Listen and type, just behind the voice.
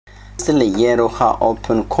ስለ የሮሃ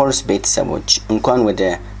ኦፕን ኮርስ ቤተሰቦች እንኳን ወደ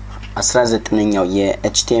 19ኛው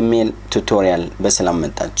የኤችቲኤምኤል ቱቶሪያል በሰላም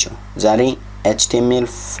መጣችሁ። ዛሬ ኤችቲኤምኤል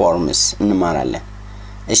ፎርምስ እንማራለን።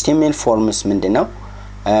 ኤችቲኤምኤል ፎርምስ ምንድነው?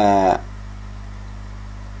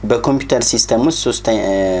 በኮምፒውተር ሲስተም ውስጥ ሶስት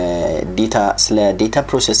ዴታ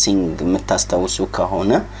ፕሮሰሲንግ የምታስተውሱ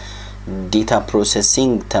ከሆነ ዴታ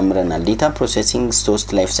ፕሮሰሲንግ ተምረናል። ዴታ ፕሮሰሲንግ ሶስት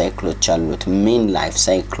ላይፍ ሳይክሎች አሉት። ሜን ላይፍ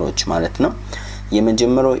ሳይክሎች ማለት ነው።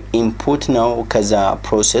 የመጀመሪያው ኢንፑት ነው፣ ከዛ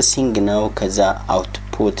ፕሮሰሲንግ ነው፣ ከዛ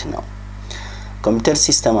አውትፑት ነው። ኮምፒውተር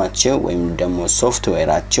ሲስተማችሁ ወይም ደግሞ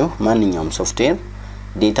ሶፍትዌራችሁ ማንኛውም ሶፍትዌር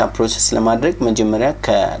ዴታ ፕሮሰስ ለማድረግ መጀመሪያ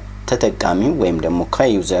ከተጠቃሚው ወይም ደግሞ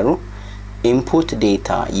ከዩዘሩ ኢንፑት ዴታ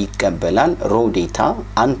ይቀበላል። ሮ ዴታ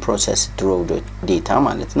አንፕሮሰስድ ሮ ዴታ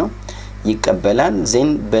ማለት ነው ይቀበላል። ዜን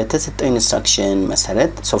በተሰጠው ኢንስትራክሽን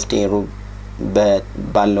መሰረት ሶፍትዌሩ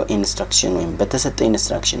ባለው ኢንስትራክሽን ወይም በተሰጠው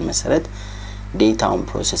ኢንስትራክሽን መሰረት ዴታውን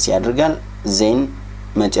ፕሮሰስ ያደርጋል። ዜን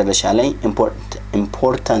መጨረሻ ላይ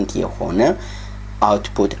ኢምፖርታንት የሆነ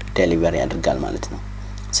አውትፑት ዴሊቨር ያደርጋል ማለት ነው።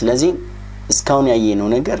 ስለዚህ እስካሁን ያየነው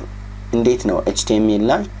ነገር እንዴት ነው ኤችቲኤምኤል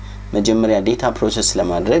ላይ መጀመሪያ ዴታ ፕሮሰስ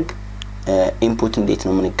ለማድረግ ኢንፑት እንዴት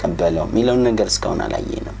ነው የምንቀበለው ሚለውን ነገር እስካሁን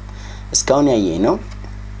አላየንም። እስካሁን ያየነው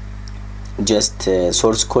just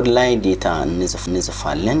source code ላይ ዴታ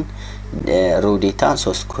እንጽፋለን። ሮ ዴታ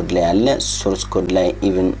source code ላይ አለ። source code ላይ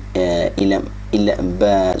even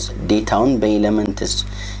በዴታውን በኤሌመንትስ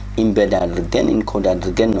ኢምቤድ አድርገን ኢንኮድ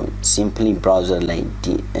አድርገን ነው ሲምፕሊ ብራውዘር ላይ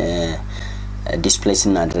ዲስፕሌይ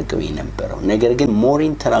እናደርገው የነበረው። ነገር ግን ሞር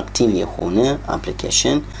ኢንተራክቲቭ የሆነ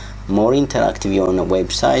አፕሊኬሽን ሞር ኢንተራክቲቭ የሆነ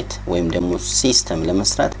ዌብሳይት ወይም ደግሞ ሲስተም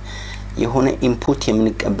ለመስራት የሆነ ኢንፑት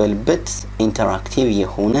የምንቀበልበት ኢንተራክቲቭ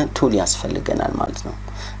የሆነ ቱል ያስፈልገናል ማለት ነው።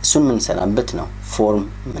 እሱን ምን ሰራበት ነው ፎርም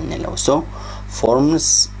ምንለው። ሶ ፎርምስ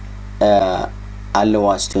allow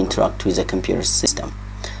us to interact with the computer system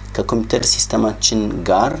ከኮምፒውተር ሲስተማችን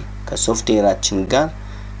ጋር ከሶፍትዌራችን ጋር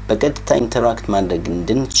በቀጥታ ኢንተራክት ማድረግ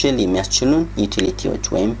እንድንችል የሚያስችሉን ዩቲሊቲዎች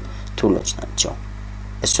ወይም ቱሎች ናቸው።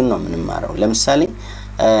 እሱን ነው የምንማረው። ለምሳሌ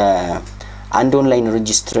አንድ ኦንላይን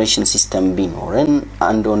ሬጂስትሬሽን ሲስተም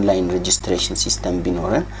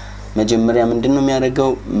ቢኖረን መጀመሪያ ምንድነው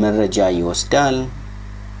የሚያደርገው? መረጃ ይወስዳል።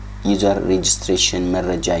 ዩዘር ሬጂስትሬሽን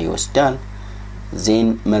መረጃ ይወስዳል። ዜን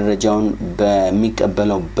መረጃውን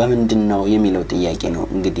በሚቀበለው በምንድነው የሚለው ጥያቄ ነው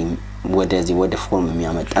እንግዲህ ወደ ፎርም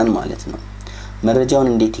የሚያመጣን ማለት ነው። መረጃውን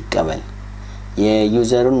እንዴት ይቀበል?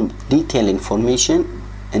 የዩዘሩን ዲቴል ኢንፎርሜሽን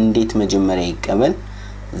እንዴት መጀመሪያ ይቀበል?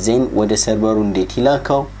 ዜን ወደ ሰርቨሩ እንዴት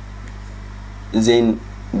ይላከው? ዜን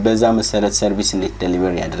በዛ መሰረት ሰርቪስ እንዴት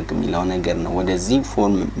ዴሊቨር ያደርግ የሚለው ነገር ነው ወደዚህ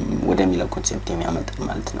ፎርም ወደሚለው ኮንሴፕት የሚያመጣን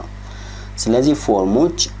ማለት ነው። ስለዚህ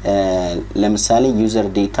ፎርሞች ለምሳሌ ዩዘር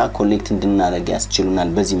ዴታ ኮሌክት እንድናደርግ ያስችሉናል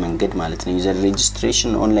በዚህ መንገድ ማለት ነው። ዩዘር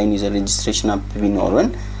ሬጂስትሬሽን ኦንላይን ዩዘር ሬጂስትሬሽን አፕ ቢኖረን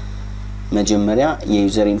መጀመሪያ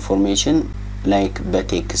የዩዘር ኢንፎርሜሽን ላይክ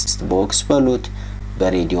በቴክስት ቦክስ በሉት፣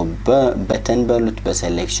 በሬዲዮ በተን በሉት፣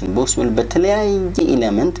 በሴሌክሽን ቦክስ በሉት፣ በተለያየ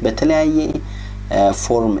ኤሌመንት በተለያየ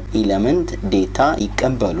ፎርም ኤሌመንት ዴታ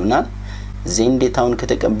ይቀበሉናል። ዜን ዴታውን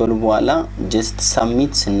ከተቀበሉ በኋላ ጀስት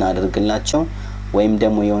ሰብሚት ስናደርግላቸው ወይም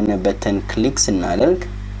ደግሞ የሆነ በተን ክሊክ ስናደርግ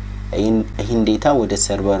ይሄን ዴታ ወደ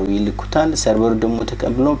ሰርቨሩ ይልኩታል። ሰርቨሩ ደግሞ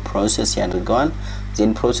ተቀብሎ ፕሮሰስ ያደርገዋል።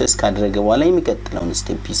 ዜን ፕሮሰስ ካደረገ በኋላ የሚቀጥለውን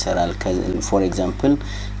ስቴፕ ይሰራል። ፎር ኤግዛምፕል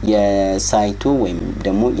የሳይቱ ወይም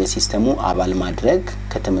ደግሞ የሲስተሙ አባል ማድረግ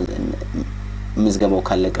ምዝገባው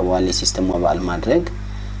ካለቀ በኋላ የሲስተሙ አባል ማድረግ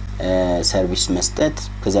ሰርቪስ መስጠት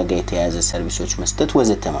ከዛ ጋር የተያያዘ ሰርቪሶች መስጠት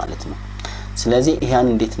ወዘተ ማለት ነው። ስለዚህ ይሄን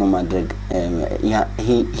እንዴት ነው ማድረግ?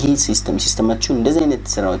 ይሄ ሲስተማችሁ እንደዚህ አይነት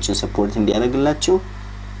ስራዎችን ሰፖርት እንዲያደርግላችሁ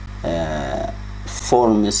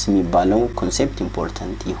ፎርምስ የሚባለው ኮንሴፕት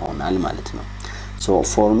ኢምፖርታንት ይሆናል ማለት ነው። ሶ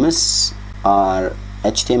ፎርምስ are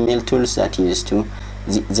HTML tools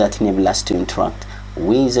that enable us to interact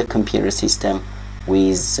with the computer system,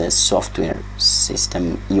 with the software system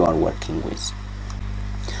you are working with.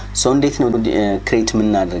 ሶ እንዴት ነው ክሬት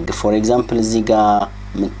የምናደርግ? ፎር ኤግዛምፕል እዚህ ጋር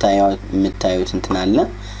የምታዩት እንትን አለ።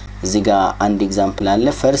 እዚህ ጋር አንድ ኤግዛምፕል አለ።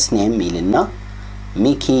 ፈርስት ኔም ይልና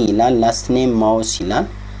ሚኪ ይላል፣ ላስት ኔም ማውስ ይላል።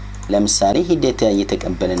 ለምሳሌ ሂደት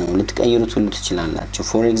እየተቀበለ ነው። ልትቀይሩት ሁሉ ትችላላችሁ።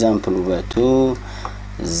 ፎር ኤግዛምፕል ውበቱ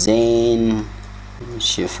ዜን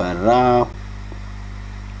ሽፈራ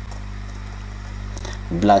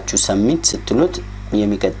ብላችሁ ሰብሚት ስትሉት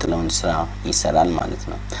የሚቀጥለውን ስራ ይሰራል ማለት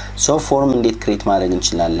ነው። ሶ ፎርም እንዴት ክሬት ማድረግ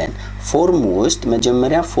እንችላለን? ፎርም ውስጥ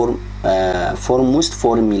መጀመሪያ ፎርም ውስጥ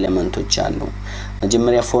ፎርም ኤሌመንቶች አሉ።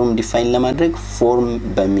 መጀመሪያ ፎርም ዲፋይን ለማድረግ ፎርም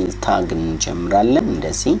በሚል ታግ እንጀምራለን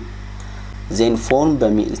እንደዚህ። ዜን ፎርም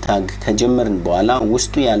በሚል ታግ ከጀመርን በኋላ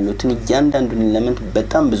ውስጡ ያሉትን እያንዳንዱን ኤሌመንት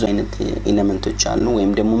በጣም ብዙ አይነት ኤሌመንቶች አሉ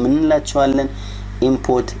ወይም ደግሞ ምን እንላቸዋለን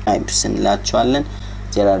input types እንላቸዋለን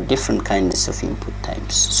there are different kinds of input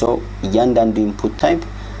types so እያንዳንዱ input type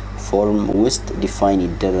form ውስጥ define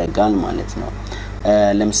ይደረጋል ማለት ነው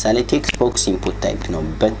ለምሳሌ text box input type ነው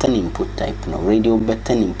button input type ነው radio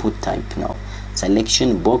button input type ነው selection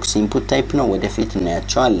box input type ነው ወደፊት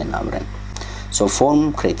እናያቸዋለን አብረን so form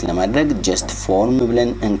create ለማድረግ just form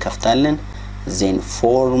ብለን እንከፍታለን then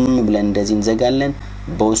form ብለን እንደዚህ እንዘጋለን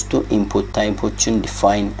በውስጡ input typeዎችን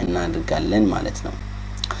define እናደርጋለን ማለት ነው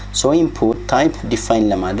so input type define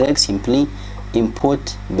ለማድረግ simply input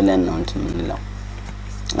ብለን ነው እንምንለው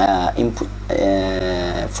input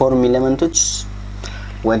form ኤሌመንቶች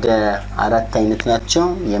ወደ አራት አይነት ናቸው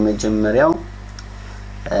የመጀመሪያው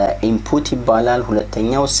input ይባላል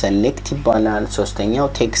ሁለተኛው select ይባላል ሶስተኛው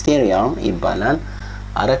text area ይባላል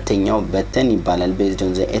አራተኛው button ይባላል based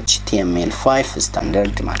on the HTML5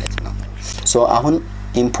 standard ማለት ነው so አሁን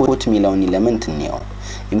input ሚለውን ኤሌመንት ነው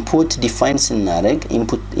input define ስናደርግ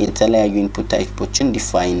input የተለያዩ input typeዎችን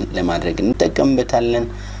define ለማድረግ እንጠቀምበታለን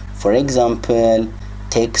for example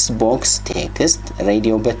text box text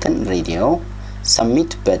radio button radio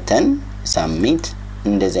submit button submit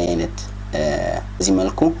እንደዚህ አይነት እዚህ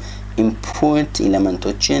መልኩ input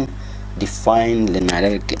ኤሌመንቶችን define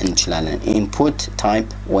ልናደርግ እንችላለን input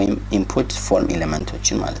type ወይም input form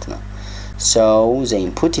ኤሌመንቶችን ማለት ነው so the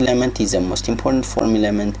input element is the most important form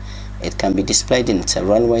element it can be displayed in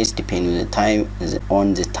several ways depending on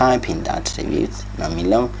the type in the attribute ነው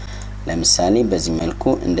የሚለው ለምሳሌ በዚህ መልኩ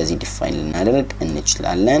እንደዚህ define ልናደርግ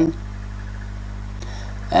እንችላለን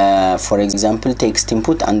for example text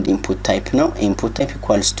input and input type ነው input type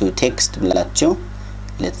equals to text ብላችሁ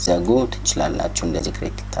ለተዛጉ ትችላላችሁ እንደዚህ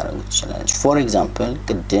ክሬት ታደርጉ ትችላላችሁ for example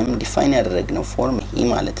ቅድም define ያደረግነው form ይሄ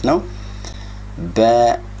ማለት ነው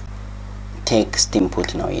በtext input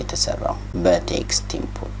ነው የተሰራው በtext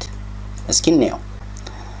input እስኪ ነው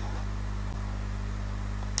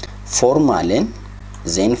form አለን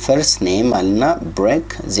then first name አለና break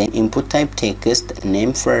then input type text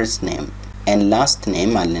name first name and last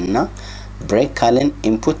name አለና break አለን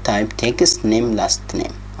input type text name last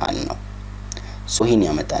name አልነው so ይሄን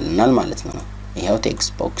ያመጣልናል ማለት ነው ይሄው text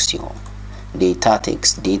box ሲሆን data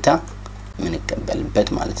text data ምን ይቀበልበት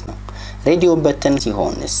ማለት ነው radio button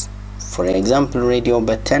ሲሆንስ for example radio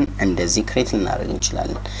button እንደዚህ create ልናደርግ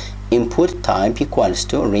እንችላለን input type equals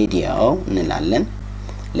to radio እንላለን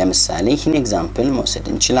ለምሳሌ ይሄን example መውሰድ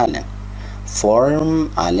እንችላለን form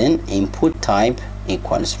አለን input type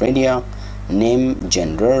equals radio name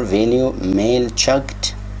gender value male checked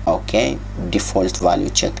okay default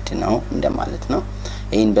value checked ነው እንደማለት ነው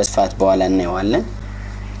ይሄን በስፋት በኋላ እናየዋለን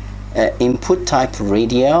input type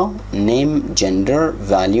radio name gender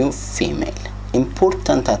value female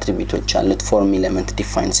important attributes አሉት form element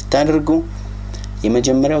define ስታደርጉ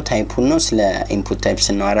የመጀመሪያው ታይፑ ነው ስለ input type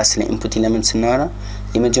ስናወራ ስለ input element ስናወራ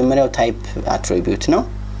የመጀመሪያው type attribute ነው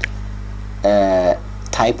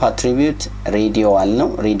type attribute radio አልነው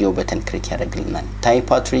radio button create ያደርግልናል type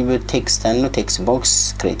attribute text አልነው text box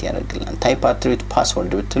create ያደርግልናል type attribute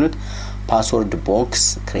password ብትሉት password box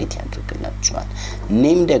create ያደርግላችኋል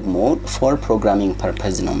name ደግሞ for programming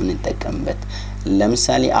purpose ነው የምንጠቀምበት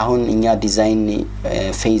ለምሳሌ አሁን እኛ ዲዛይን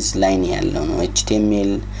ፌዝ ላይን ያለው ነው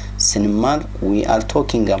HTML ስንማር we are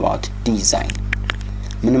talking about design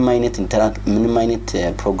ምንም አይነት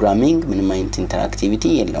ፕሮግራሚንግ ምንም አይነት ኢንተራክቲቪቲ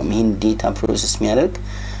የለውም ይሄን ዴታ ፕሮሰስ የሚያደርግ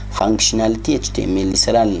ፋንክሽናሊቲ HTML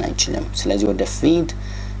ሊሰራልን አይችልም ስለዚህ ወደ ፊት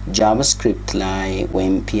JavaScript ላይ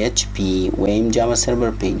ወይም PHP ወይም Java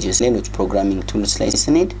Server Pages ሌሎች ፕሮግራሚንግ ቱልስ ላይ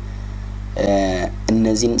ስንሄድ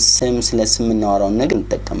እነዚህን ስም ስለስም እናወራውን ነገር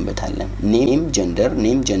እንጠቀምበታለን name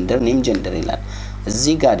gender ይላል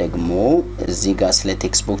እዚህ ጋር ደግሞ እዚህ ጋር ስለ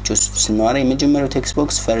ቴክስት ቦክስ ስናወራ የመጀመሪያው ቴክስት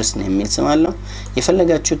ቦክስ ፈርስት ኔም የሚል ስም አለው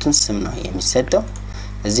የፈለጋችሁትን ስም ነው የሚሰጠው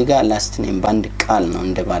እዚህ ጋር ላስት ኔም ባንድ ቃል ነው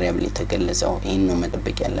እንደ ቫሪያብል የተገለጸው ይሄን ነው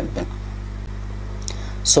መጠበቅ ያለብን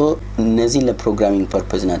ሶ እነዚህ ለፕሮግራሚንግ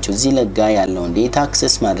ፐርፐዝ ናቸው እዚህ ለጋ ያለው ዴታ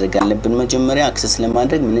አክሰስ ማድረግ አለብን መጀመሪያ አክሰስ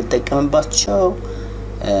ለማድረግ ምን ተጠቀምባቸው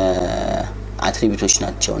አትሪቢዩቶች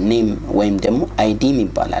ናቸው ኔም ወይም ደግሞ አይዲ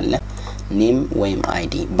ይባላል name ወይም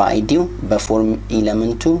id በአይዲው በፎርም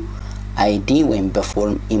ኤሌመንቱ id ወይም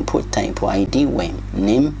በፎርም ኢንፑት ታይፕ id ወይም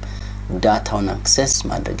name ዳታውን አክሰስ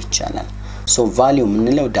ማድረግ ይቻላል ሶ ቫልዩ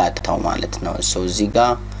ምንለው ዳታው ማለት ነው ሶ እዚህ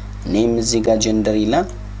ጋር name እዚህ ጋር gender ይላል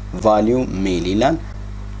ቫልዩ ሜል ይላል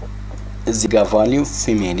እዚህ ጋር ቫልዩ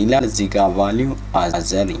ፊሜል ይላል እዚህ ጋር ቫልዩ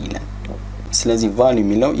other ይላል ስለዚህ ቫልዩ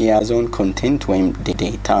የሚለው የያዘውን ኮንቴንት ወይም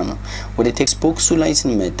ዴታ ነው ወደ ቴክስት ቦክሱ ላይ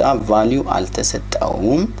ስንመጣ ቫልዩ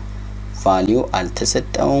አልተሰጠውም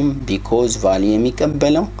because value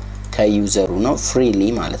የሚቀበለው ከዩዘሩ ነው freely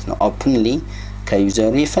ማለት ነው openly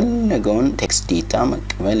ከዩዘሩ የፈለገውን ቴክስት ዴታ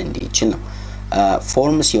መቀበል እንዲችል ነው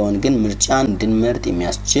ፎርም ሲሆን ግን ምርጫን እንድንመርጥ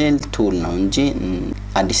የሚያስችል ቱል ነው እንጂ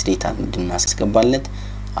አዲስ ዴታ እንድናስገባለት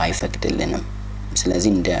አይፈቅድልንም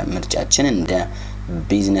ስለዚህ እንደ ምርጫችን እንደ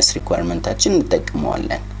ቢዝነስ ሪኳየርመንታችን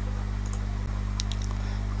እንጠቀመዋለን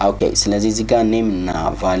ኦኬ ስለዚህ እዚህ ጋር ኔም እና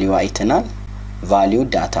ቫልዩ አይተናል ቫልዩ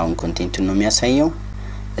ዳታውን ኮንቴንቱን ነው የሚያሳየው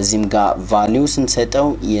እዚህም ጋር ቫልዩ ስንሰጠው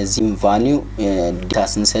የዚህም ቫልዩ ዳታ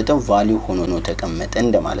ስንሰጠው ቫልዩ ሆኖ ነው ተቀመጠ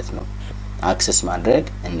እንደማለት ነው አክሰስ ማድረግ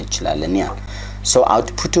እንችላለን ያ ሶ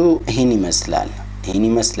አውትፑቱ ይሄን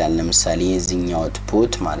ይመስላል ለምሳሌ የዚህኛው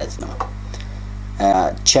አውትፑት ማለት ነው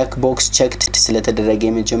ቼክ ቦክስ ቼክድ ስለተደረገ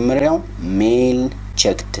የመጀመሪያው ሜል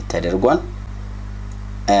ቼክድ ተደርጓል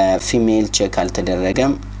ፊሜል ቼክ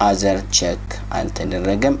አልተደረገም አዘር ቼክ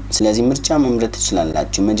አልተደረገም ስለዚህ ምርጫ መምረጥ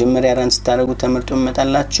ትችላላችሁ መጀመሪያ ራን ስታደርጉ ተመርጦ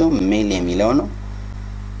መጣላችሁ ሜል የሚለው ነው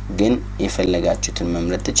ግን የፈለጋችሁትን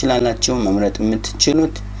መምረጥ ትችላላችሁ መምረጥ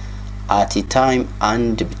የምትችሉት at a time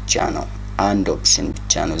and ብቻ ነው አንድ ኦፕሽን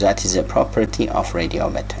ብቻ ነው that is a property of radio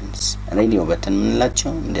buttons radio button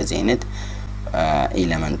ምንላቸው እንደዚህ አይነት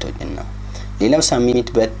ኤሌመንቶች ነው ሌላው submit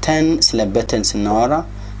button ስለ button ስናወራ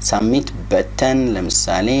submit button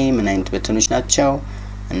ለምሳሌ ምን አይነት በተኖች ናቸው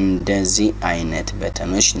እንደዚህ አይነት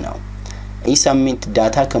በተኖች ነው ይህ submit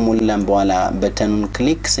ዳታ ከሞላን በኋላ በተኑን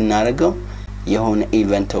ክሊክ ስናደርገው የሆነ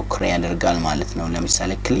ኢቨንት ኦክር ያደርጋል ማለት ነው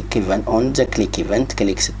ለምሳሌ ክሊክ ኢቨንት on the click event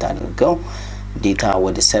ክሊክ ስታደርገው ዴታ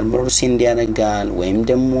ወደ ሰርቨሩ ሴንድ ያደርጋል ወይም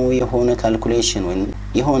ደግሞ የሆነ ካልኩሌሽን ወይም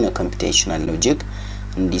የሆነ ኮምፒውቴሽናል ሎጂክ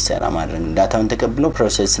እንዲሰራ ማድረግ ዳታውን ተቀብሎ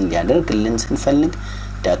ፕሮሰስ እንዲያደርግልን ስንፈልግ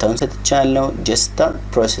ዳታውን ሰጥቻለሁ just start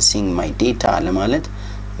processing my data ለማለት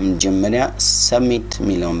መጀመሪያ submit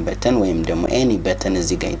ሚለውን በተን ወይም ደግሞ any በተን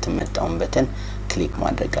እዚህ ጋር የተመጣውን በተን ክሊክ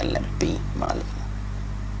ማድረግ አለብኝ ማለት ነው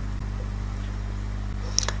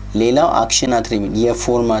ሌላው አክሽን አትሪቢዩት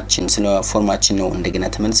የፎርማችን ስለ ፎርማችን ነው እንደገና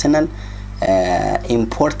ተመልሰናል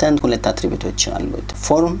ኢምፖርታንት ሁለት አትሪቢዩቶች አሉት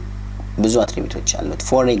ፎርም ብዙ አትሪቢዩቶች አሉት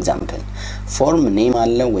for example ፎርም ኔም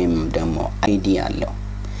አለው ወይም ደግሞ አይዲ አለው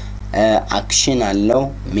አክሽን አለው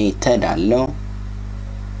ሜተድ አለው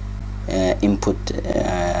ኢንፑት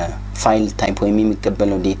ፋይል ታይፕ ወይም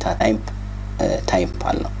የሚቀበለው ዴታ ታይፕ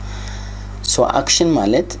አለው ሶ አክሽን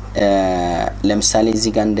ማለት ለምሳሌ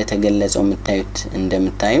እዚህ ጋር እንደተገለጸው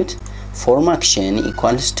እንደምታዩት form action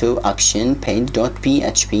equals to action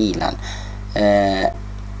page.php ይላል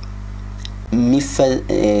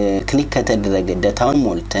ክሊክ ከተደረገ ዳታውን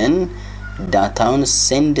ሞልተን ዳታውን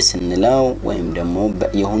ሴንድ ስንለው ወይም ደግሞ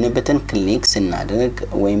የሆነ በተን ክሊክ ስናደርግ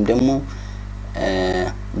ወይም ደግሞ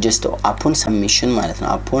just upon submission ማለት ነው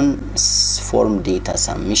upon form data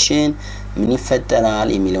submission ምን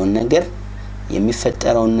ይፈጠራል የሚለውን ነገር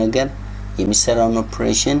የሚፈጠረውን ነገር የሚሰራውን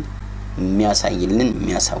ኦፕሬሽን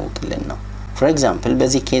የሚያሳውቅልን ነው for example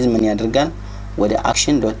በዚህ ኬዝ ምን ያደርጋል ወደ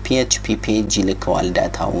action.php page ይልከዋል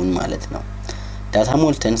ዳታውን ማለት ነው ዳታ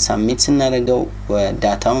ሞልተን ሰብሚት ስናደርገው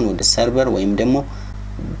ዳታውን ወደ ሰርቨር ወይም ደግሞ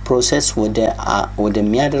ፕሮሰስ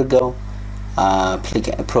ወደሚያደርገው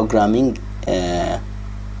ፕሮግራሚንግ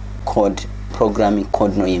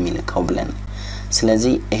ኮድ ነው የሚልከው ብለን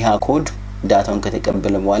ስለዚህ ይሄ ኮድ ዳታውን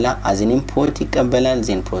ከተቀበለ በኋላ አዝን ኢምፖርት ይቀበላል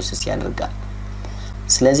ዜን ፕሮሰስ ያደርጋል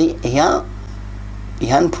ስለዚህ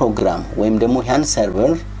ያን ፕሮግራም ወይም ደግሞ ያን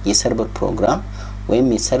ሰርቨር የሰርቨር ፕሮግራም ወይም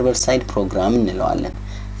የሰርቨር ሳይድ ፕሮግራም እንለዋለን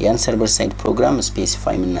ያን ሰርቨር ሳይድ ፕሮግራም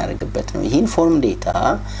ስፔሲፋይ የምናደርግበት ነው ይሄን ፎርም ዴታ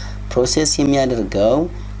ፕሮሰስ የሚያደርገው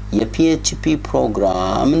የphp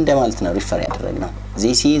ፕሮግራም እንደማለት ነው ሪፈር ያደረግነው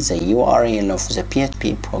this is the url of the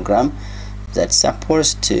php program that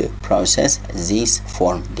supports to process this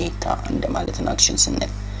form data እንደማለት ነው አክሽን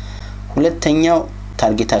ስንል ሁለተኛው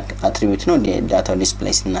ታርጌት አትሪቢዩት ነው ዳታው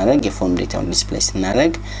ዲስፕሌይ ስናደርግ የፎርም ዴታውን ዲስፕሌይ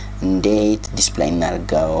ስናደርግ እንዴት ዲስፕሌይ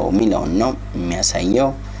እናደርገው ሚለውን ነው የሚያሳየው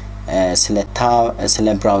ስለ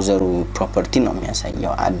ብራውዘሩ ፕሮፐርቲ ነው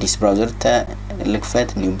የሚያሳየው አዲስ ብራውዘር ልክፈት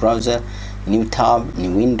ኒው ብራውዘር ኒው ታብ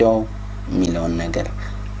ኒው ዊንዶው ሚለውን ነገር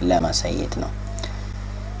ለማሳየት ነው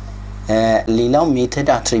ሌላው ሜተድ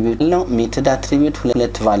አትሪቢዩት ነው ሜተድ አትሪቢዩት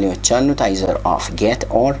ሁለት ቫልዩዎች አሉት either of get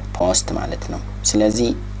or post ማለት ነው ስለዚህ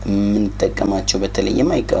ምን ተጠቀማቸው በተለይ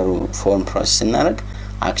የማይቀሩ ፎርም ፕሮሰስ እናደርግ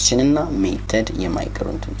አክሽን እና ሜተድ የማይቀሩ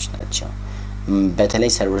እንትኖች ናቸው በተለይ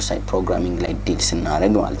ሰርቨር ሳይድ ፕሮግራሚንግ ላይ ዲል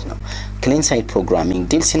ስናደርግ ማለት ነው ክሊን ሳይድ ፕሮግራሚንግ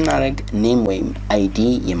ዲል ስናደርግ ኔም ወይም አይዲ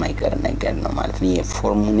የማይቀር ነገር ነው ማለት ነው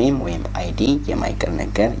የፎርሙ ኔም ወይም አይዲ የማይቀር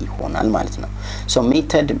ነገር ይሆናል ማለት ነው ሶ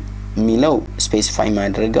ሜተድ ሚለው ስፔሲፋይ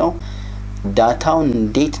ማድረጋው ዳታውን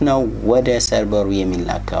እንዴት ነው ወደ ሰርቨሩ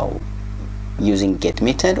የሚላከው using get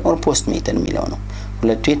method or post method ሚለው ነው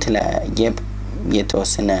ሁለቱ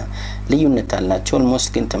የተወሰነ ልዩነት አላቸው almost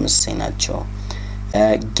ግን ተመሳሳይ ናቸው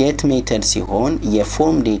get method ሲሆን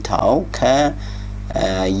የፎርም ዴታው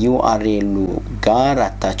URL ጋር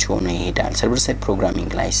አታች ሆኖ ይሄዳል server side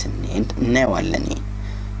programming ላይ ስንሄድ እናየዋለን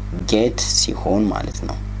get ሲሆን ማለት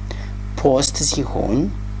ነው post ሲሆን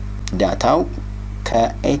ዳታው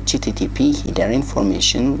ከHTTP header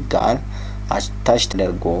information ጋር አታች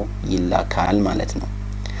ተደርጎ ይላካል ማለት ነው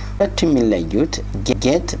ሁለቱም የሚለዩት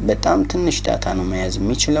get በጣም ትንሽ ዳታ ነው መያዝ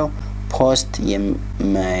የሚችለው post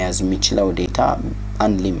የመያዝ የሚችለው ዳታ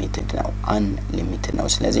unlimited ነው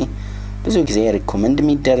ስለዚህ ብዙ ጊዜ ሪኮመንድ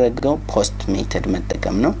የሚደረገው post ሜተድ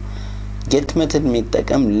መጠቀም ነው get ሜተድ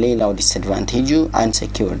መጠቀም ሌላው ዲስአድቫንቴጁ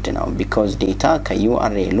unsecured ነው because ዳታ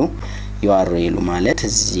ከURL ማለት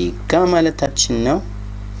እዚህ ጋር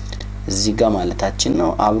ማለታችን ነው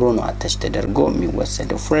አብሮ ነው አታች ተደርጎ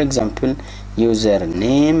የሚወሰደው for example user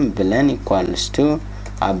name ብለን equals to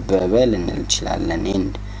አበበ ልንል እንችላለን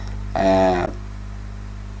and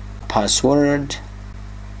password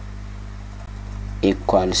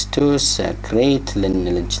equals to secret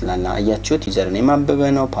ልንል እንችላለን አያችሁት user name አበበ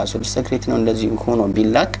ነው password secret ነው እንደዚህ ሆኖ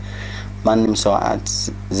ቢላክ ማንም ሰው at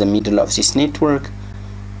the middle of this network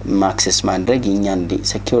access ማድረግ የኛን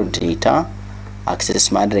secure data access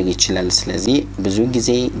ማድረግ ይችላል ስለዚህ ብዙ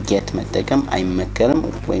ጊዜ get መጠቀም አይመከርም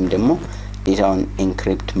ወይም ደግሞ ዳታውን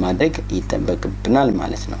encrypt ማድረግ ይጠበቅብናል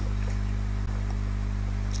ማለት ነው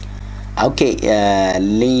ኦኬ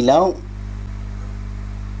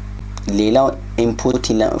ሌላው input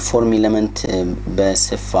form element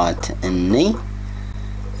በስፋት እነይ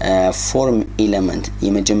form element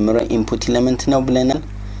የመጀመሪያው input element ነው ብለናል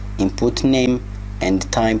input name and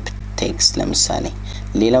type text ለምሳሌ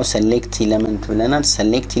ሌላው select element ብለናል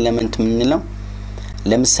select element ምንለው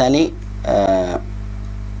ለምሳሌ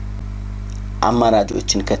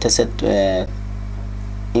አማራጮችን ከተሰጡ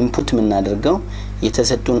ኢንፑት ምናደርገው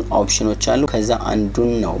የተሰጡን ኦፕሽኖች አሉ ከዛ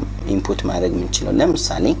አንዱን ነው ኢንፑት ማድረግ የምንችለው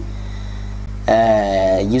ለምሳሌ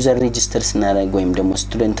ዩዘር ሬጂስተር ስናደርግ ወይም ደግሞ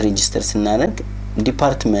ስቱደንት ሬጂስተር ስናደርግ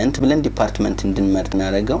ዲፓርትመንት ብለን ዲፓርትመንት እንድንመርጥ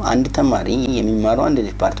እናደርገው አንድ ተማሪ የሚማረው አንድ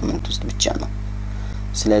ዲፓርትመንት ውስጥ ብቻ ነው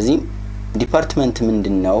ስለዚህ ዲፓርትመንት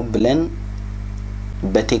ምንድነው ብለን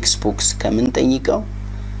በቴክስት ቦክስ ከምን ጠይቀው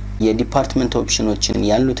የዲፓርትመንት ኦፕሽኖችን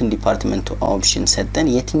ያሉትን ዲፓርትመንት ኦፕሽን ሰጠን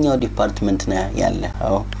የትኛው ዲፓርትመንት ነው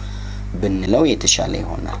ያለው ብንለው የተሻለ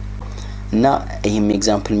ይሆናል እና ይሄም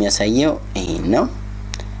ኤግዛምፕል የሚያሳየው ይሄ ነው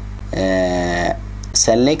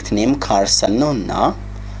select name carsel ነውና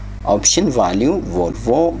option value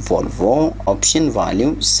volvo option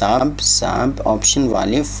value sub option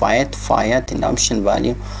value fiat and option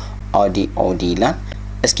value audi ላ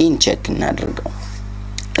እስኪ ቼክ እናድርገው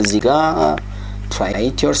እዚህ ጋር try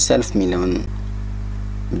it yourself ሚለውን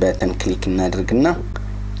በተን ክሊክ እናድርግና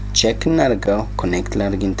ቼክ እናድርገው ኮኔክት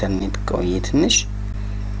ላድርግ ኢንተርኔት ቆይ ትንሽ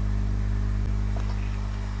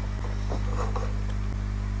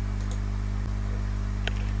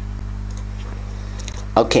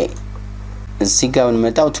ኦኬ እዚህ ጋር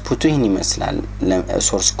እንመጣው አውትፑቱ ይሄን ይመስላል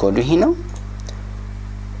ሶርስ ኮዱ ይሄ ነው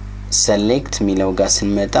select ሚለው ጋር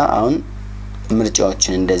ስንመጣ አሁን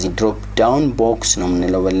ምርጫዎችን እንደዚህ ድሮፕ ዳውን ቦክስ ነው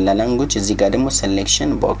ምንለው በሌላ ላንጉዌጅ እዚህ ጋር ደግሞ selection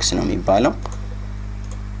box ነው የሚባለው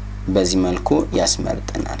በዚህ መልኩ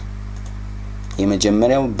ያስመርጠናል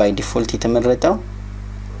የመጀመሪያው by default የተመረጠው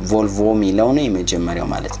volvo ሚለው ነው የመጀመሪያው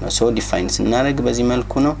ማለት ነው ሶ ዲፋይን ስናደርግ በዚህ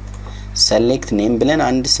መልኩ ነው select name ብለን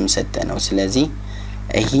አንድ ስም ሰጠነው ስለዚህ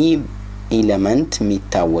ይሄ ኤሌመንት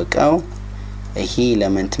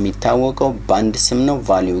የሚታወቀው ባንድ ስም ነው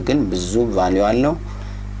ቫልዩ ግን ብዙ ቫልዩ አለው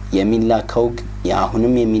የሚላከው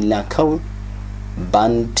ያሁንም የሚላከው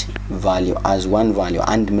ባንድ ቫልዩ as one value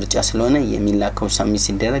አንድ ምርጫ ስለሆነ የሚላከው ሰሚት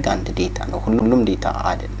ሲደረግ አንድ ዴታ ነው ሁሉም ዴታ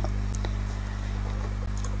አይደለም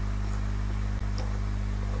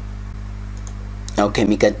ኦኬ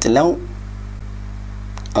የሚቀጥለው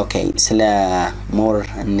ኦኬ ስለ ሞር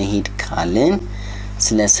እንሂድ ካልን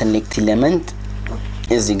ስለ select element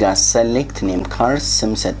እዚህ ጋር select name cars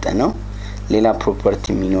ስም ሰጠነው ሌላ ፕሮፐርቲ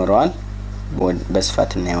ይኖረዋል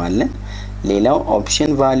በስፋት እናየዋለን ሌላው option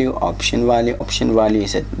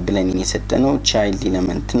value ብለን የሰጠነው child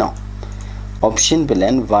element ነው option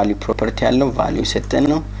ብለን value property ያለው value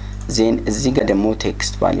ሰጠነው ዜን እዚህ ጋር ደግሞ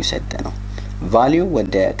text value ሰጠነው value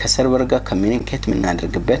ወደ ከሰርቨር ጋር communicate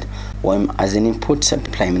ምናደርግበት ወይም as an input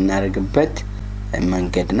supply ምናደርግበት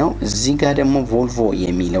መንገድ ነው እዚህ ጋር ደግሞ volvo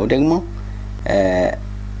የሚለው ደግሞ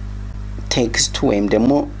ቴክስት ወይም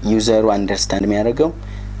ደግሞ ዩዘሩ አንደርስታንድ የሚያደርገው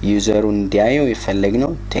ዩዘሩ እንዲያየው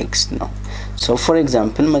የፈለግነው ቴክስት ነው ሶ ፎር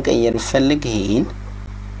ኤግዛምፕል መቀየር ፈልግ ይሄን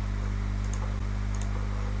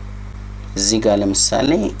እዚህ ጋር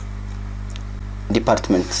ለምሳሌ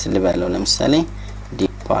ዲፓርትመንት ልበለው ለምሳሌ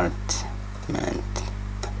ዲፓርትመንት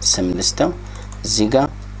ስም ልስተው እዚህ ጋር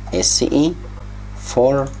SE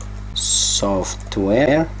for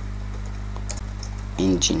software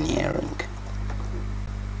engineering.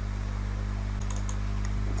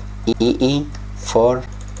 EE for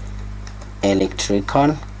electrical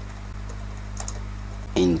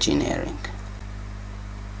engineering.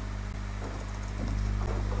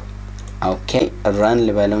 Okay, run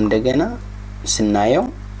ልበለው እንደገና ስናየው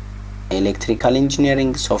ኤሌክትሪካል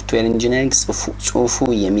ኢንጂነሪንግ ሶፍትዌር ኢንጂነሪንግ ጽሁፉ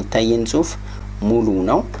የሚታየን ጽሁፍ ሙሉ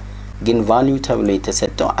ነው ግን ቫልዩ ተብሎ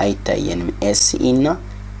የተሰጠው አይታየንም SE እና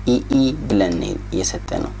EE ብለን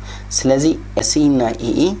የሰጠነው ስለዚህ SE እና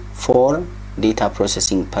EE for data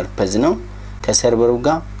processing purpose ነው ከሰርቨሩ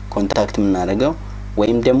ጋር ኮንታክት ምናደርገው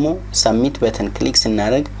ወይም ደግሞ ሰብሚት በተን ክሊክ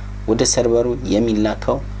ስናደርግ ወደ ሰርቨሩ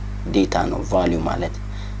የሚላከው ዴታ ነው ቫልዩ ማለት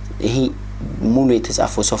ይሄ ሙሉ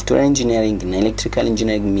የተጻፈው ሶፍትዌር ኢንጂነሪንግ እና ኤሌክትሪካል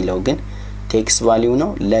ኢንጂነሪንግ የሚለው ግን ቴክስት ቫልዩ ነው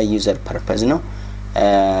ለዩዘር ፐርፐዝ ነው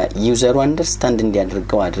ዩዘሩ አንደርስታንድ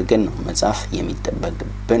እንዲያደርገው አድርገን ነው መጻፍ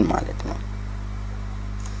የሚጠበቅብን ማለት ነው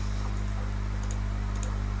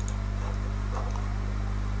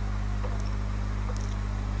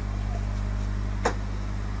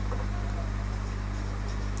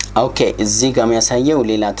ኦኬ እዚህ ጋር የሚያሳየው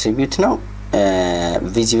ሌላ አትሪቢዩት ነው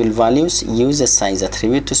visible values use a size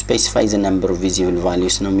attribute to specify the number of visible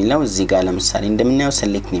values ነው የሚለው እዚህ ጋር ለምሳሌ እንደምናየው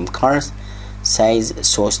select name cars size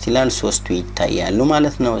 3 ይላል 3 ይታያሉ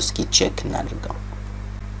ማለት ነው እስኪ ቼክ እናድርገው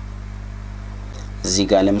እዚህ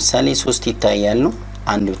ጋር ለምሳሌ 3 ይታያሉ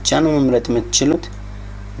አንድ ብቻ ነው መምረጥ የምትችሉት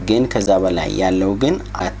ግን ከዛ በላይ ያለው ግን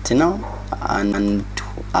አት ነው አንድ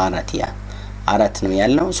አራት ነው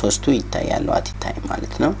ያለው 3ቱ ይታያሉ አት ታይም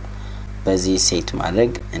ማለት ነው በዚህ ሴት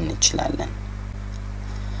ማድረግ እንችላለን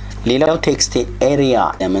ሌላው ቴክስት ኤሪያ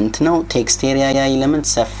ኤሌመንት ነው ቴክስት ኤሪያ ኤሌመንት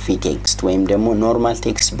ሰፊ ቴክስት ወይም ደግሞ ኖርማል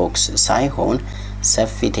ቴክስት ቦክስ ሳይሆን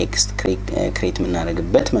ሰፊ ቴክስት ክሬት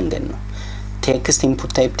ምናደርግበት መንገድ ነው ቴክስት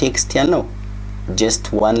ኢንፑት ታይፕ ቴክስት ያለው just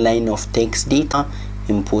one line of text data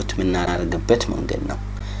input ምናደርግበት መንገድ ነው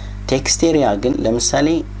ቴክስት ኤሪያ ግን ለምሳሌ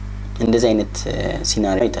እንደዚህ አይነት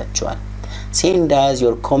ሲናሪዮ አይታችኋል send as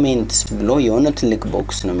your comments ብሎ የሆነ ትልቅ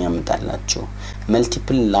ቦክስ ነው የሚያመጣላችሁ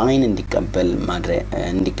መልቲፕል ላይን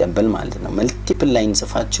እንዲቀበል ማለት ነው መልቲፕል ላይን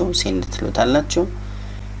ጽፋችሁ ሴንድ ትሉታላችሁ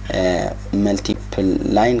መልቲፕል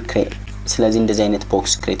ላይን ስለዚህ እንደዚህ አይነት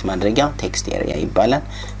ቦክስ ክሬት ማድረጊያ ቴክስት ኤሪያ ይባላል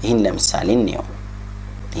ይሄን ለምሳሌ ነው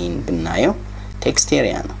ይሄን ብናየው ቴክስት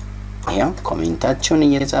ኤሪያ ነው ያው ኮሜንታችሁን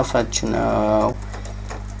እየጻፋችሁ ነው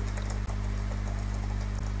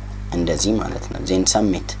እንደዚህ ማለት ነው ዜን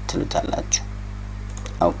ሰብሚት ትሉታላችሁ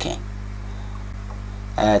ኦኬ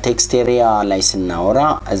ቴክስት ኤሪያ ላይ ስናወራ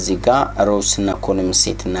እዚህ ጋር ሮውስ እና ኮለምስ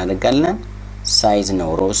ሴት እናደርጋለን ሳይዝ ነው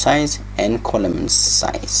ሮ ሳይዝ ኤንድ ኮለምስ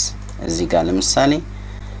ሳይዝ እዚህ ጋር ለምሳሌ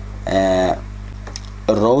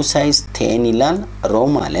ሮ ሳይዝ 10 ይላል ሮ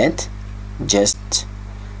ማለት just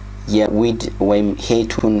የዊድ ወይም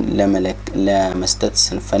ሄቱን ለመስጠት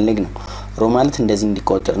ስንፈልግ ነው ሮ ማለት እንደዚህ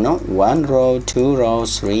እንዲቆጥር ነው 1 row 2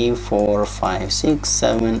 rows 3 4 5 6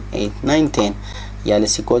 7 8 9 10 ያለ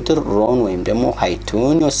ሲቆጥር ሮውን ወይም ደግሞ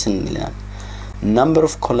ሃይቱን ይወስንልናል number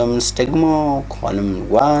of columns ደግሞ column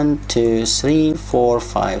 1 2 3 4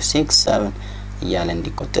 5 6 7 ያለ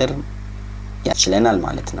እንዲቆጥር ያችለናል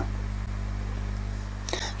ማለት ነው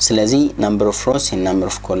ስለዚህ number of rows and number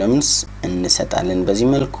of columns እንሰጣለን በዚህ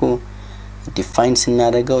መልኩ define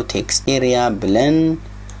ስናደርገው text area ብለን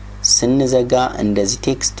ስንዘጋ እንደዚህ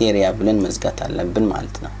text area ብለን መዝጋት አለብን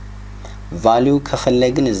ማለት ነው value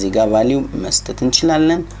ከፈለግን እዚህ ጋር value መስጠት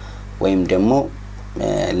እንችላለን ወይም ደግሞ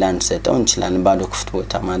ላንሰጠው እንችላለን ባዶ ክፍት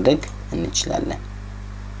ቦታ ማድረግ እንችላለን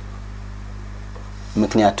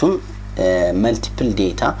ምክንያቱም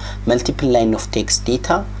multiple line of text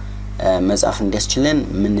data መጻፍ እንዲያስችለን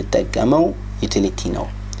ምንጠቀመው ዩቲሊቲ ነው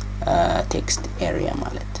text area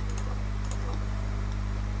ማለት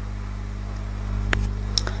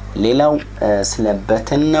ሌላው ስለ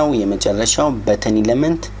በተን ነው የመጨረሻው በተን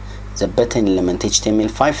ኤሌመንት the button element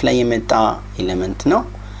html5 ላይ የመጣ ኤሌመንት ነው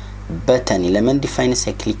button element defines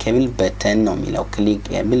a clickable button ነው የሚለው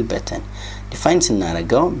clickable button define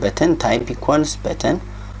ስናደርገው button type equals button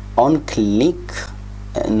on click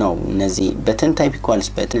ነው እነዚህ button type equals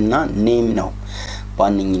button እና name ነው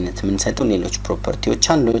በዋነኝነት የምንሰጠው ሌሎች ፕሮፐርቲዎች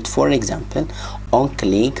አሉት for example on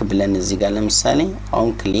click ብለን እዚህ ጋር ለምሳሌ on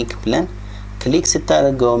click ብለን ክሊክ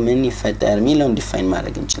ስታደርገው ምን ይፈጠር ሚለውን ዲፋይን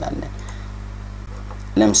ማድረግ እንችላለን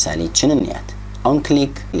ለምሳሌ እቺን እንያት on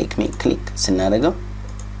click click ስናደርገው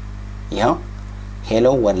ያው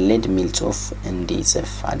hello world ሚል ጽሁፍ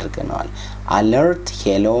እንዲጽፍ አድርገናል alert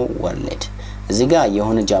hello world እዚህ ጋር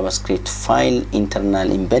የሆነ ጃቫስክሪፕት ፋይል ኢንተርናል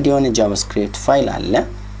ኢምቤድ የሆነ ጃቫስክሪፕት ፋይል አለ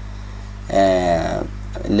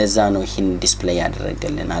ለዛ ነው ይሄን ዲስፕሌይ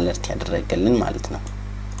ያደረገልን alert ያደረገልን ማለት ነው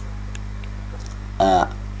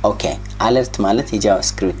ኦኬ alert ማለት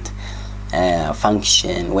የጃቫስክሪፕት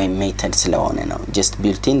function ወይም method ስለሆነ ነው just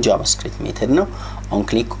built-in javascript method ነው on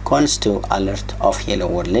click calls to alert of hello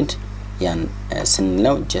world ያን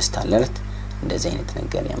ስንለው just alert እንደዚህ አይነት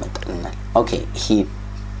ነገር ያመጣልናል ኦኬ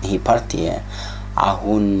ይሄ ፓርት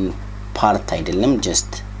አሁን ፓርት አይደለም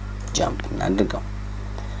just jump እናድርገው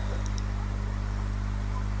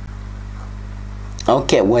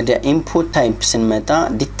ኦኬ ወደ input type ስንመጣ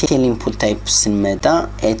detail input type ስንመጣ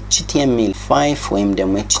html5 ወይም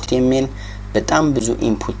ደግሞ html በጣም ብዙ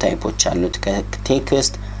input typeዎች አሉት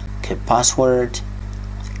ከቴክስት ከፓስወርድ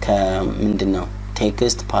ከምንድነው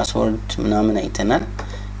ቴክስት ፓስወርድ ምናምን አይተናል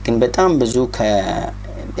ግን በጣም ብዙ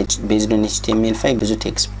based on html5 ብዙ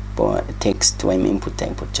ቴክስት ወይም input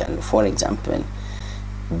typeዎች አሉ for example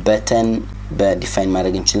button በዲፋይን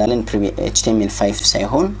ማድረግ እንችላለን html5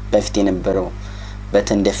 ሳይሆን በፊት የነበረው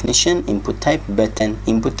button definition input type button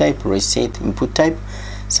input type reset input type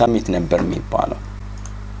submit ነበር የሚባለው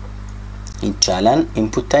ይቻላል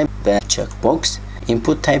input type በcheck box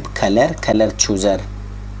input type color chooser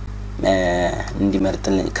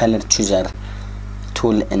እንዲመርጥልን color chooser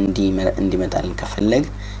tool እንዲመጣልን ከፈለግ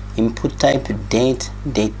input type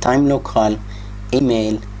date time local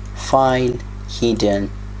email file hidden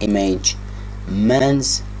image month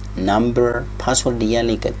number password እያለ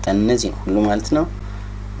ይቀጥላል እነዚህ ሁሉ ማለት ነው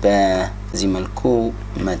በዚህ መልኩ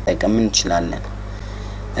መጠቀም እንችላለን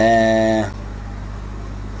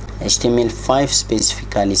html5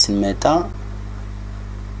 specifically ስንመጣ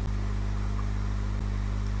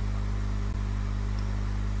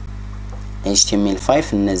html5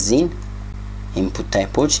 እነዚህን input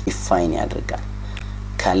typeዎች define ያደርጋል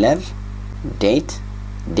color date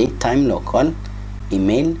time local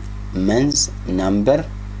email month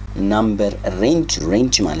number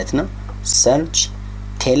range ማለት ነው search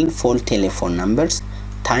for telephone numbers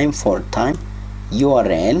time for time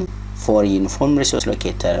url for uniform resource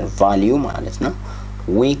locator value ማለት ነው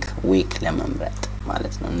week ለመምረጥ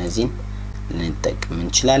ማለት ነው እነዚህን ልንጠቀም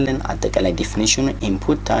እንችላለን አጠቃላይ ዴፊኒሽኑ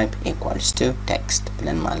input type equals to text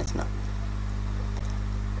ብለን ማለት ነው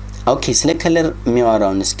ኦኬ ስለ color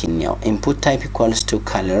የሚያወራውን እስኪ እንየው input type equals to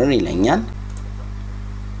color ይለኛል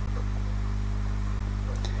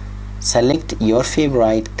select your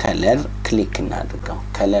favorite color click እናድርገው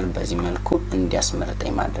color በዚህ መልኩ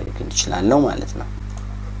እንዲያስመርጠኝ ማድረግ እንችላለን ማለት ነው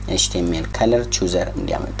html color chooser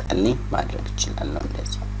እንዲያመጣልኝ ማድረግ እንችላለን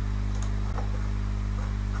እንደዚህ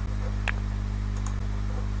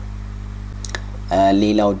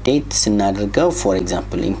ሌላው date ስናድርገው for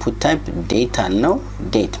example input type date ነው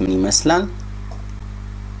date ምን ይመስላል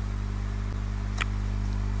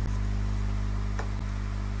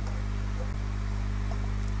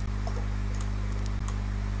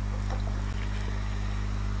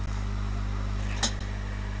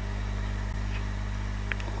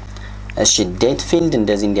እሺ date field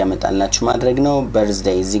እንደዚህ እንዲያመጣላችሁ ማድረግ ነው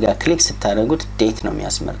birthday እዚህ ጋር ክሊክ ስታደርጉት date ነው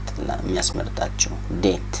የሚያስመርጣችሁ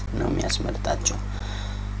date ነው የሚያስመርጣችሁ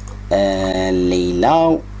ሌላው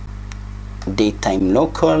date time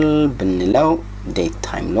local ብንለው date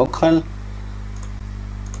time local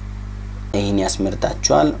ይሄን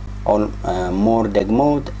ያስመርጣችኋል more ደግሞ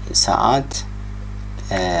ሰዓት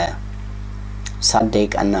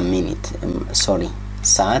ደቂቃና ሚኒት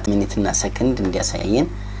ሰዓት ሚኒት እና ሰከንድ እንዲያሳየን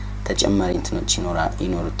ተጨማሪ እንትኖች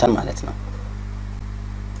ይኖሩታል ማለት ነው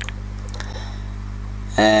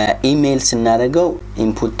ኢሜል ስናደርገው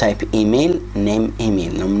input type email name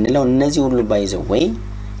email ነው የምንለው እነዚህ ሁሉ by the way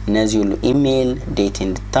እነዚህ ሁሉ email date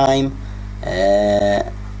and time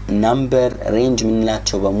number range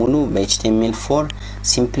ምንላቸው በሙሉ በhtml4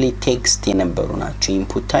 simply text የነበሩ ናቸው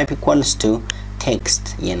input type equals to text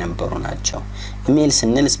የነበሩ ናቸው ኢሜል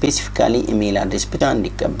ስንል specifically email address ብቻ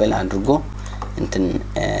እንዲቀበል አድርጎ እንትን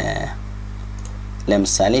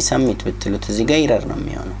ለምሳሌ submit ብትሉት እዚህ ጋር ኤረር ነው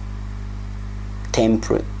የሚሆነው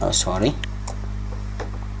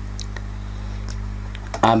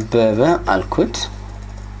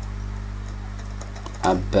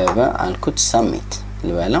አበበ አልኩት submit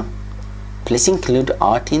ልበለው please include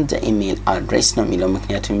out in the email address ነው የሚለው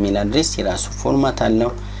ምክንያቱም email address የራሱ ፎርማት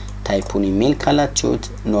አለው ታይፑን email ካላችሁት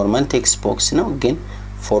ኖርማል ቴክስት ቦክስ ነው ግን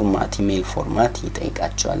ፎርማት email ፎርማት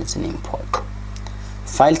ይጠይቃችኋል እዚህ ኢምፖርት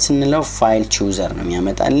ፋይል ስንለው ፋይል ቹዘር ነው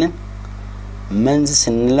የሚያመጣልን መንዝ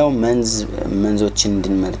ስንለው መንዞችን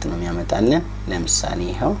እንድንመርጥ ነው የሚያመጣልን ለምሳሌ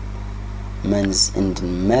ይሄው መንዝ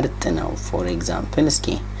እንድንመርጥ ነው for example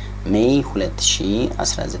እስኪ ሜይ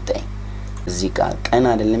 2019 እዚህ ጋር ቀን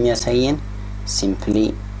አይደለም ያሳየን simply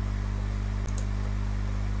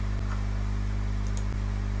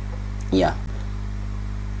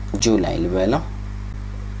ጁላይ ልበለው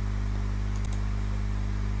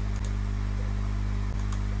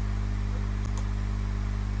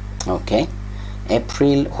ኦኬ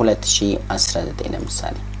ኤፕሪል 2019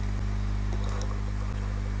 ለምሳሌ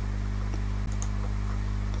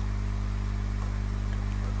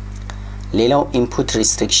ሌላው ኢንፑት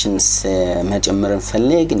ሪስትሪክሽንስ መጨመር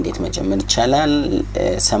እንፈልግ እንዴት መጨመር ይቻላል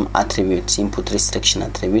some attributes input restriction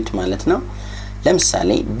attribute ማለት ነው ለምሳሌ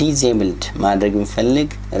disabled ማድረግ እንፈልግ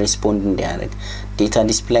ሪስፖንድ እንዲያደርግ ዴታ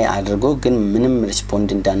ዲስፕሌይ አድርጎ ግን ምንም ሪስፖንድ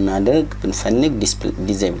እንዳናደርግ ብንፈልግ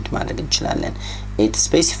disabled ማድረግ እንችላለን it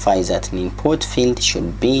specifies that an input field should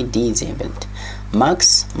be disabled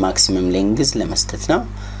maximum length ለመስጠት ነው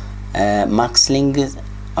max length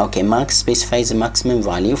okay max specifies the maximum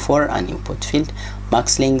value for an input field max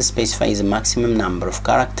length specifies the maximum number of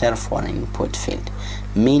character for an input field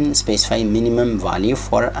min specifies minimum value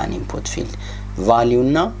for an input field value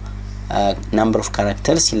now number of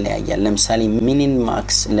characters ይለያያል ለምሳሌ min max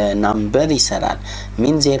ለነምበር ይሰራል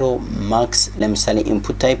min 0 max ለምሳሌ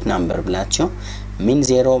input type number ብላችሁ min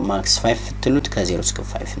 0 max 5 ትሉት ከ0 እስከ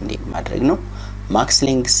 5 እንዴ ማድረግ ነው max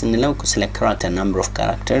length ስንለው ስለ character number of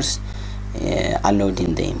characters allowed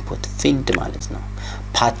in the input field ማለት ነው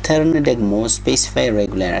pattern ደግሞ specify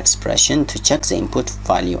regular expression to check the input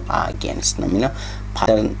value against ነው የሚለው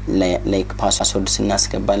pattern like password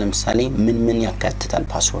ስናስገባ ለምሳሌ ምን ያካትታል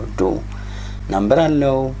password number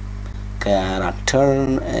አለው character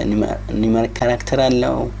numeric character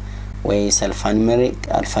አለው ወይስ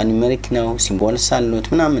alphanumeric ነው symbols አሉት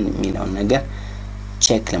ምናምን የሚለው ነገር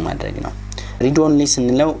ቼክ ለማድረግ ነው read only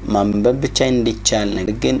ስንለው ማንበብ ብቻ እንዲቻል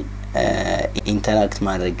ነገር ግን interact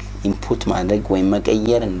ማድረግ input ማድረግ ወይ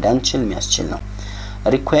መቀየር እንዳንችል የሚያስችል ነው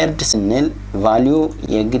required ስንል value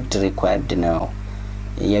የግድ required ነው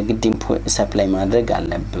የግድ input supply ማድረግ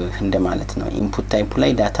አለብህ እንደማለት ነው input type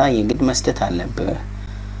ላይ data የግድ መስጠት አለብህ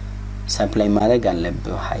supply ማድረግ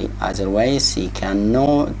አለብህ otherwise you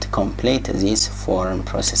cannot complete this form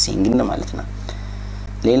processing እንደማለት ነው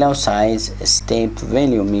ሌላው size step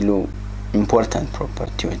value የሚሉ important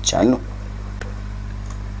properties አሉ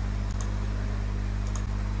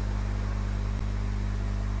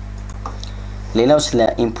ሌላው ስለ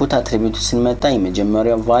ኢንፑት አትሪቢዩት ስንመጣ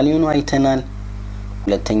የመጀመሪያው ቫልዩ ነው አይተናል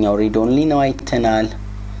ሁለተኛው ሪድ ኦንሊ ነው አይተናል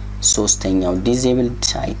ሶስተኛው ዲሴብልድ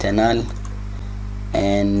አይተናል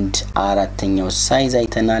and አራተኛው ሳይዝ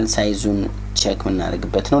አይተናል ሳይዙን ቼክ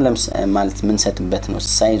ምናደርግበት ነው ማለት ምን ሰጥበት ነው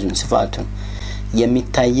ሳይዙን ስፋቱን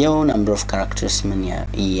የሚታየው number of characters ምን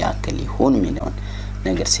ያክል ይሆን የሚለውን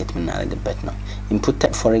ነገር ሴት ምናደርግበት ነው input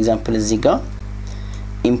type for example እዚህ ጋር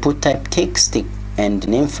input type text and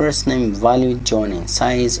name first name value join and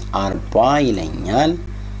size 40 ይለኛል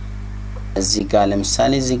እዚህ ጋር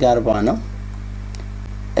ለምሳሌ እዚህ ጋር 40 ነው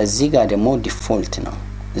እዚህ ጋር ደግሞ ዲፎልት ነው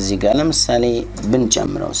እዚህ ጋር ለምሳሌ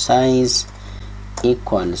ብንጨምረው size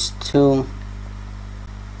equals to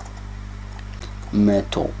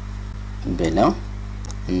 100 ብለው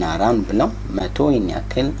እና run ብለው 100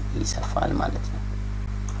 ያክል ይሰፋል ማለት ነው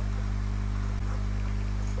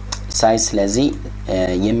size ስለዚህ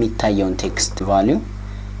የሚታየውን ቴክስት ቫልዩ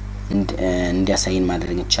እንዲያሳየን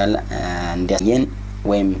ማድረግ ይቻላል እንዲያሳየን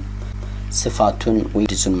ወይም ስፋቱን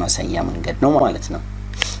ዊድዙን ማሳያ መንገድ ነው ማለት ነው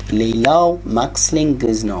ሌላው max length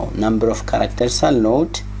ነው number of characters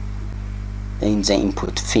allowed in the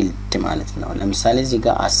input field ማለት ነው ለምሳሌ እዚህ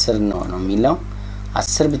ጋር 10 ነው የሚለው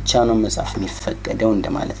 10 ብቻ ነው መጻፍ የሚፈቀደው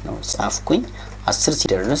እንደማለት ነው ጻፍኩኝ 10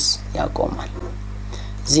 ሲደርስ ያቆማል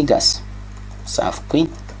እዚህ ጋር ጻፍኩኝ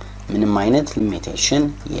ምንም አይነት ሊሚቴሽን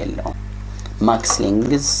የለውም max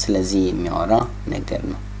length ስለዚህ የሚያወራ ነገር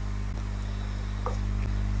ነው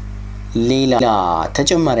ሌላ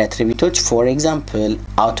ተጨማሪ አትሪቢዩቶች for example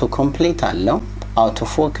auto complete አለው auto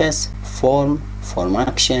focus form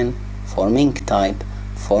action forming type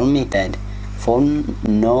form method form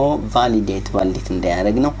no validate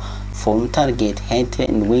እንዳያደርግ ነው form target height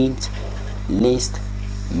and width list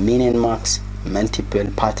min and max multiple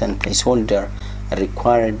pattern placeholder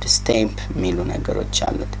required step ሚሉ ነገሮች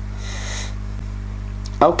አሉት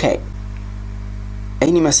ኦኬ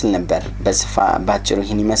ይሄን ይመስል ነበር ባጭሩ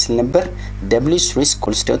ይሄን ይመስል ነበር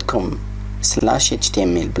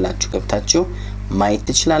www.riskcourse.com/html ብላችሁ ገብታችሁ ማየት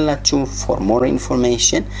ትችላላችሁ for more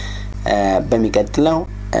information በሚቀጥለው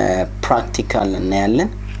ፕራክቲካል እናያለን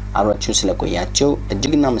አብራችሁ ስለቆያችሁ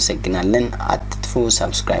እጅግ እናመሰግናለን አትጥፉ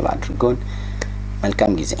ሰብስክራይብ አድርጉን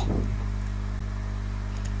መልካም ጊዜ